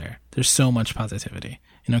good out there. There's so much positivity.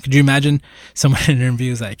 You know, could you imagine someone in an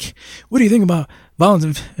interview is like, what do you think about violence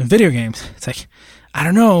in video games? It's like, I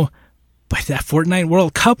don't know, but that Fortnite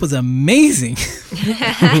World Cup was amazing.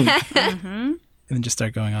 And then just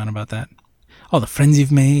start going on about that. All the friends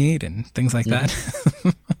you've made and things like that.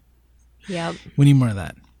 Yep. We need more of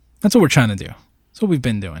that. That's what we're trying to do. That's what we've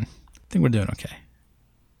been doing. I think we're doing okay.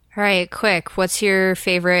 All right, quick. What's your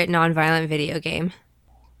favorite non-violent video game?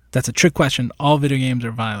 That's a trick question. All video games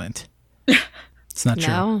are violent. It's not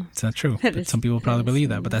true. No. It's not true. But some people probably believe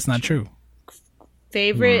that, but that's not true.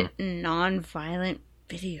 Favorite non-violent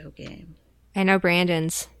video game? I know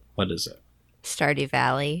Brandon's. What is it? Stardew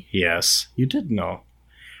Valley. Yes, you did know.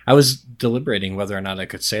 I was deliberating whether or not I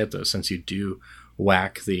could say it, though, since you do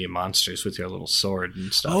whack the monsters with your little sword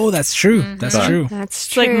and stuff. Oh, that's true. That's true. That's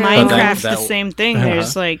It's true. like Minecraft, that- the same thing.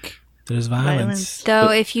 There's like There's violence. Though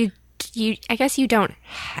if you I guess you don't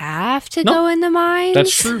have to go in the mines.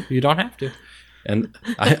 That's true. You don't have to. And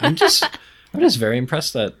I'm just very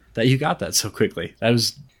impressed that you got that so quickly. I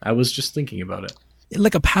was just thinking about it.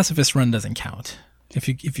 Like a pacifist run doesn't count. If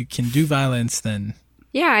you can do violence, then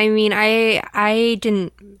yeah. I mean, I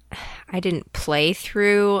didn't play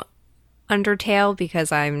through Undertale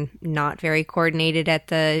because I'm not very coordinated at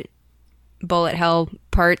the bullet hell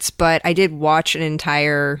parts, but I did watch an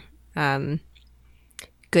entire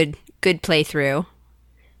good playthrough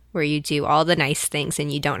where you do all the nice things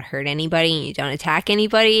and you don't hurt anybody and you don't attack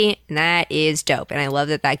anybody, and that is dope. And I love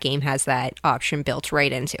that game has that option built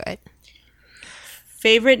right into it.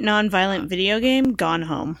 Favorite non-violent video game? Gone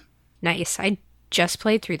Home. Nice. I just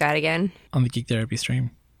played through that again. on the Geek Therapy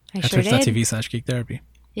stream. I At sure did. twitch.tv/geektherapy.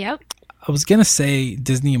 Yep. I was gonna say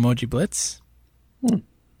Disney Emoji Blitz,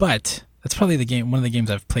 but that's probably one of the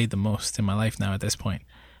games I've played the most in my life now at this point.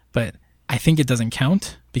 But I think it doesn't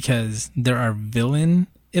count because there are villain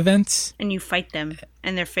events. And you fight them,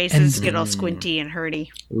 and their faces get all squinty and hurty.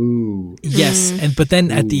 Ooh. Yes, but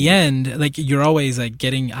then at the end, like you're always like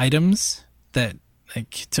getting items that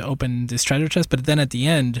like to open this treasure chest. But then at the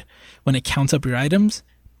end, when it counts up your items,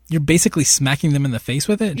 you're basically smacking them in the face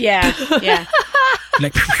with it. Yeah, yeah.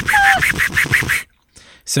 Like,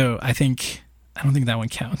 so I don't think that one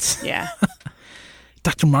counts. Yeah.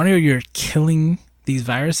 Dr. Mario, you're killing these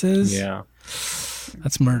viruses. Yeah.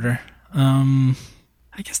 That's murder.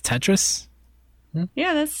 I guess Tetris.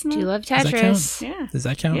 Yeah, that's not... Do you love that count? Tetris? Yeah. Does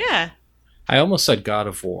that count? Yeah. I almost said God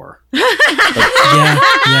of War. Yeah,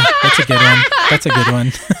 that's a good one. That's a good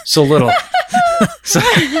one. So little.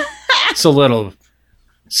 so little.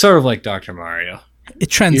 Sort of like Dr. Mario. It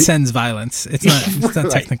transcends violence. It's not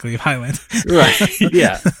Right. technically violent. Right.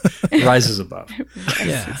 Yeah. Rises above.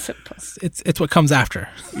 Yeah. It's what comes after.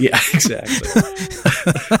 Yeah, exactly.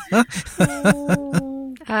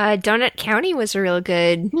 Donut County was a real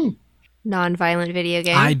good non-violent video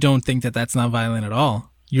game. I don't think that's not violent at all.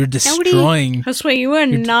 You're destroying. Josue, you are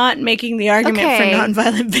not making the argument Okay. for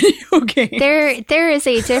non-violent video games. There is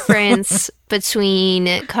a difference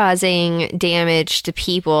between causing damage to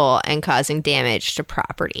people and causing damage to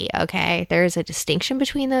property, okay? There is a distinction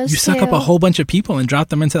between those You two. suck up a whole bunch of people and drop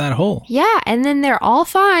them into that hole. Yeah, and then they're all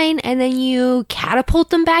fine, and then you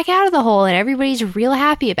catapult them back out of the hole, and everybody's real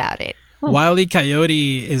happy about it. Wile E.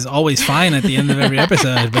 Coyote is always fine at the end of every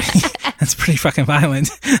episode, but that's pretty fucking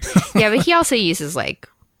violent. Yeah, but he also uses, like,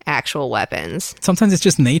 actual weapons. Sometimes it's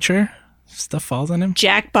just nature. Stuff falls on him.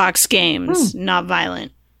 Jackbox games, not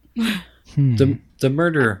violent. The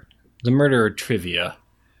murder trivia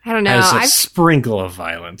I don't know. has a sprinkle of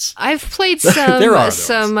violence. I've played There are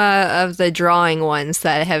some those. of the drawing ones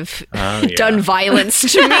that have Oh, yeah. done violence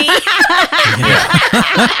to me.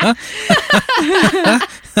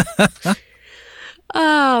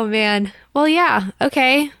 Oh, man. Well, yeah.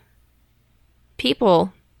 Okay.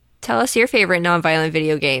 People, tell us your favorite non-violent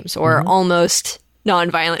video games or almost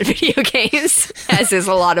non-violent video games, as is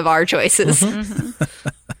a lot of our choices.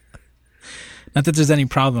 Not that there's any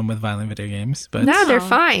problem with violent video games, but No, they're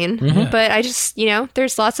fine. Mm-hmm. But I just,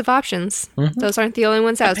 there's lots of options. Those aren't the only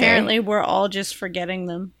ones out Apparently, we're all just forgetting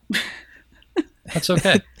them. That's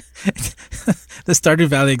okay. the Stardew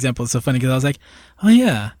Valley example is so funny because I was like, oh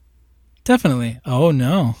yeah, definitely. Oh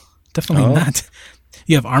no, definitely not.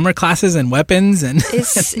 You have armor classes and weapons and there.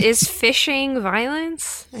 Is fishing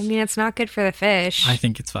violence? I mean, it's not good for the fish. I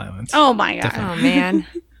think it's violence. Oh my god. Oh, man.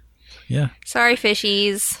 Yeah. Sorry,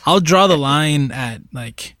 fishies. I'll draw the line at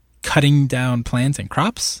like cutting down plants and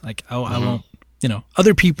crops. Like, I won't,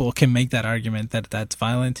 other people can make that argument that that's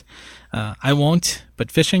violent. I won't,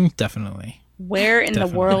 but fishing, definitely. Where in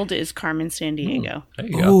Definitely. the world is Carmen Sandiego? There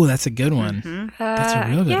you go. Oh, that's a good one. That's a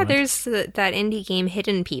real good Yeah, one. there's that indie game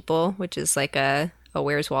Hidden People, which is like a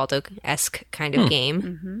Where's Waldo-esque kind of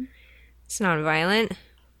game. It's non-violent.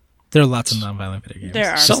 There are lots of non-violent video games.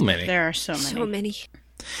 There are So many. There are so many. So many.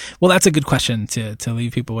 Well, that's a good question to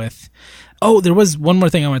leave people with. Oh, there was one more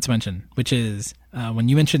thing I wanted to mention, which is when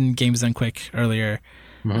you mentioned Games Done Quick earlier,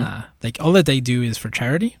 like all that they do is for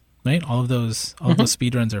charity, right? All of those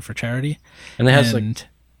speedruns are for charity. And it has like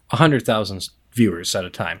 100,000 viewers at a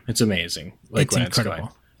time. It's amazing. Like It's when incredible. It's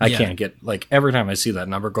going. I Yeah. can't get every time I see that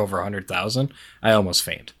number go over 100,000, I almost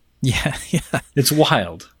faint. Yeah, yeah. It's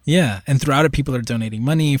wild. Yeah, and throughout it, people are donating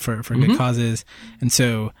money for good causes, and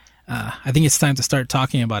so I think it's time to start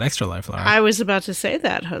talking about Extra Life, Laura. I was about to say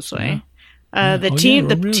that, Josue. Yeah. The Oh, team,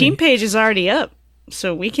 yeah, the really? team page is already up,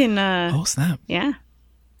 so we can. Oh snap! Yeah,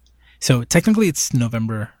 So technically, it's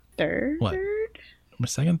November third. What? November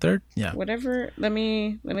 2nd, 3rd. Yeah. Whatever. Let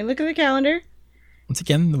me look at the calendar. Once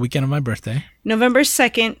again, the weekend of my birthday. November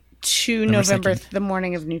 2nd to November the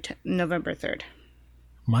morning of November 3rd.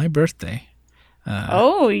 My birthday.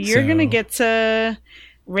 You're going to get to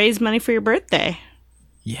raise money for your birthday.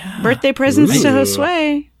 Yeah. Birthday presents to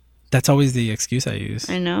Josue. That's always the excuse I use.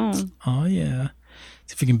 I know. Oh, yeah.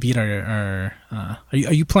 See if we can beat our are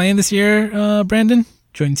you playing this year, Brandon?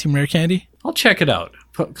 Join Team Rare Candy? I'll check it out.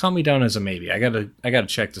 Call me down as a maybe. I gotta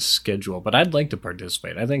check the schedule, but I'd like to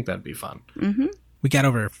participate. I think that'd be fun. Mm-hmm. We got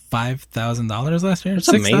over $5,000 last year. That's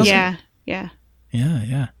amazing. Yeah.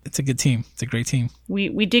 Yeah. It's a good team. It's a great team.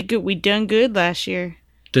 We did good. We done good last year.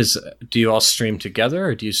 Do you all stream together,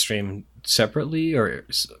 or do you stream separately, or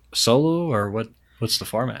solo, or what's the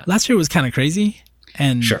format? Last year was kind of crazy,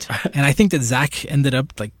 and Sure. and I think that Zach ended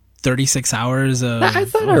up like 36 hours of I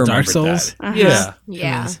thought I Dark remembered Souls. that. Yeah.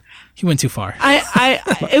 Yeah. He went too far. It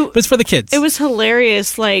But it's for the kids. It was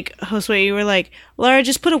hilarious. Like, Josue, you were like, Laura,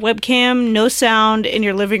 just put a webcam, no sound in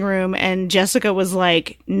your living room. And Jessica was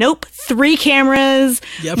like, nope, 3 cameras.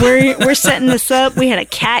 Yep. We're setting this up. We had a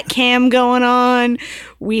cat cam going on.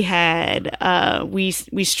 We had, we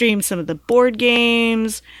streamed some of the board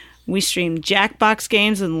games. We streamed Jackbox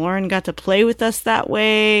games, and Lauren got to play with us that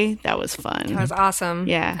way. That was fun. That was awesome.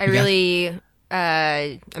 Yeah. I really,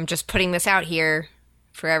 I'm just putting this out here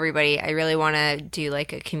for everybody. I really want to do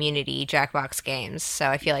like a community Jackbox games. So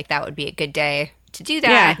I feel like that would be a good day to do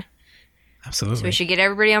that. Yeah. Absolutely. So we should get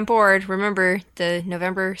everybody on board. Remember the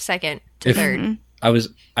November 2nd to 3rd.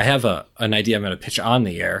 I have an idea I'm going to pitch on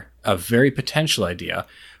the air, a very potential idea,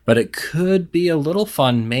 but it could be a little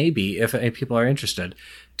fun, maybe, if people are interested,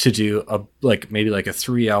 to do maybe a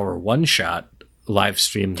 3-hour one-shot live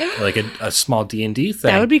stream, like a small D&D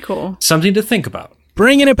thing. That would be cool. Something to think about.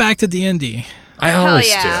 Bringing it back to D&D. I always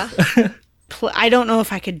do. I don't know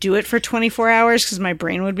if I could do it for 24 hours because my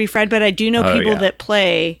brain would be fried, but I do know people that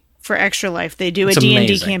play for Extra Life. They do a D&D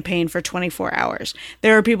amazing. campaign for 24 hours.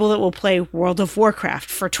 There are people that will play World of Warcraft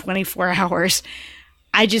for 24 hours.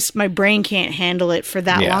 My brain can't handle it for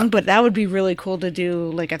that long, but that would be really cool to do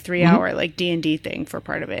like a 3-hour like D&D thing for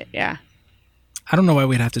part of it. Yeah. I don't know why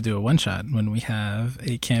we'd have to do a one-shot when we have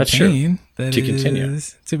a That's true. campaign that To continue.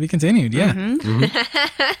 is to be continued. Yeah.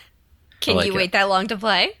 Can like you it. wait that long to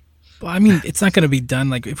play? Well, I mean, it's not going to be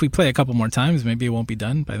done. Like, if we play a couple more times, maybe it won't be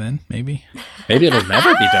done by then. Maybe. Maybe it'll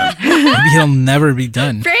never be done. Maybe it'll never be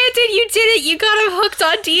done. Brandon, you did it! You got him hooked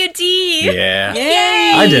on D&D. Yeah.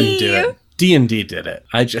 Yay! I didn't do it. D&D did it.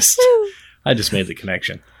 I just made the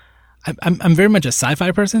connection. I'm very much a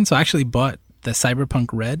sci-fi person, so I actually bought the Cyberpunk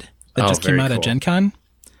Red that just came very out at cool. Gen Con.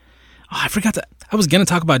 Oh, I forgot that. I was going to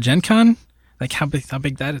talk about Gen Con, like how big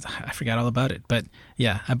that is. I forgot all about it. But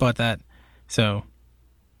yeah, I bought that. So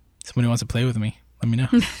somebody wants to play with me, let me know.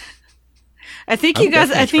 I think I you would got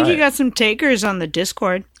definitely try it. got some takers on the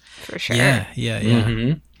Discord. For sure. Yeah.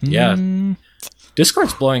 Mm-hmm. Yeah.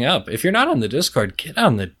 Discord's blowing up. If you're not on the Discord, get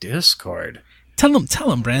on the Discord. Tell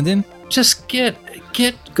them, Brandon. Just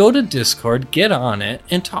go to Discord, get on it,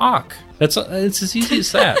 and talk. It's as easy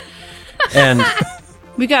as that. And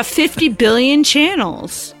We got 50 billion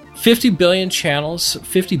channels. 50 billion channels,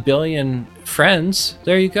 50 billion friends.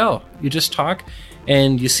 There you go. You just talk,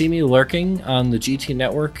 and you see me lurking on the GT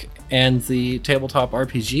Network and the Tabletop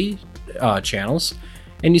RPG channels,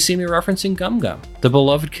 and you see me referencing Gum Gum, the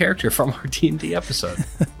beloved character from our D&D episode.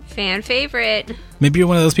 Fan favorite. Maybe you're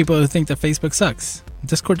one of those people who think that Facebook sucks.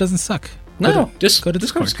 Discord doesn't suck. No, go to Discord's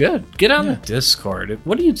Discord. good. Get on the Discord.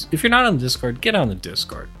 If you're not on the Discord, get on the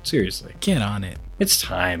Discord. Seriously, Get on it. it's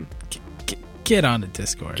time. Get on the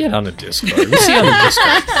Discord. Get on the Discord. We'll see you on the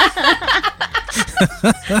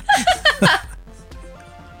Discord.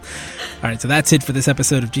 All right, so that's it for this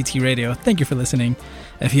episode of GT Radio. Thank you for listening.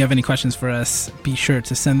 If you have any questions for us, be sure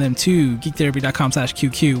to send them to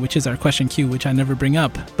geektherapy.com/QQ, which is our question queue, which I never bring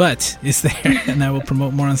up, but it's there, and I will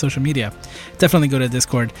promote more on social media. Definitely go to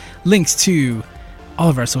Discord. Links to all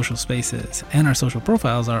of our social spaces and our social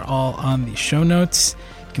profiles are all on the show notes.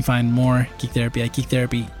 You can find more Geek Therapy at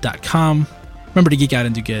geektherapy.com. Remember to geek out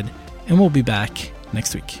and do good, and we'll be back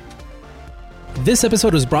next week. This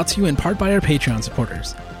episode was brought to you in part by our Patreon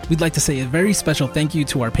supporters. We'd like to say a very special thank you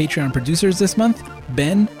to our Patreon producers this month,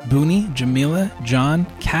 Ben, Booney, Jamila, John,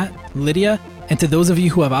 Kat, Lydia, and to those of you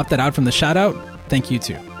who have opted out from the shout-out, thank you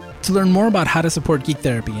too. To learn more about how to support Geek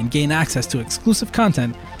Therapy and gain access to exclusive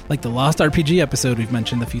content, like the Lost RPG episode we've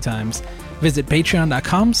mentioned a few times, visit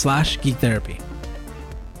patreon.com/geektherapy.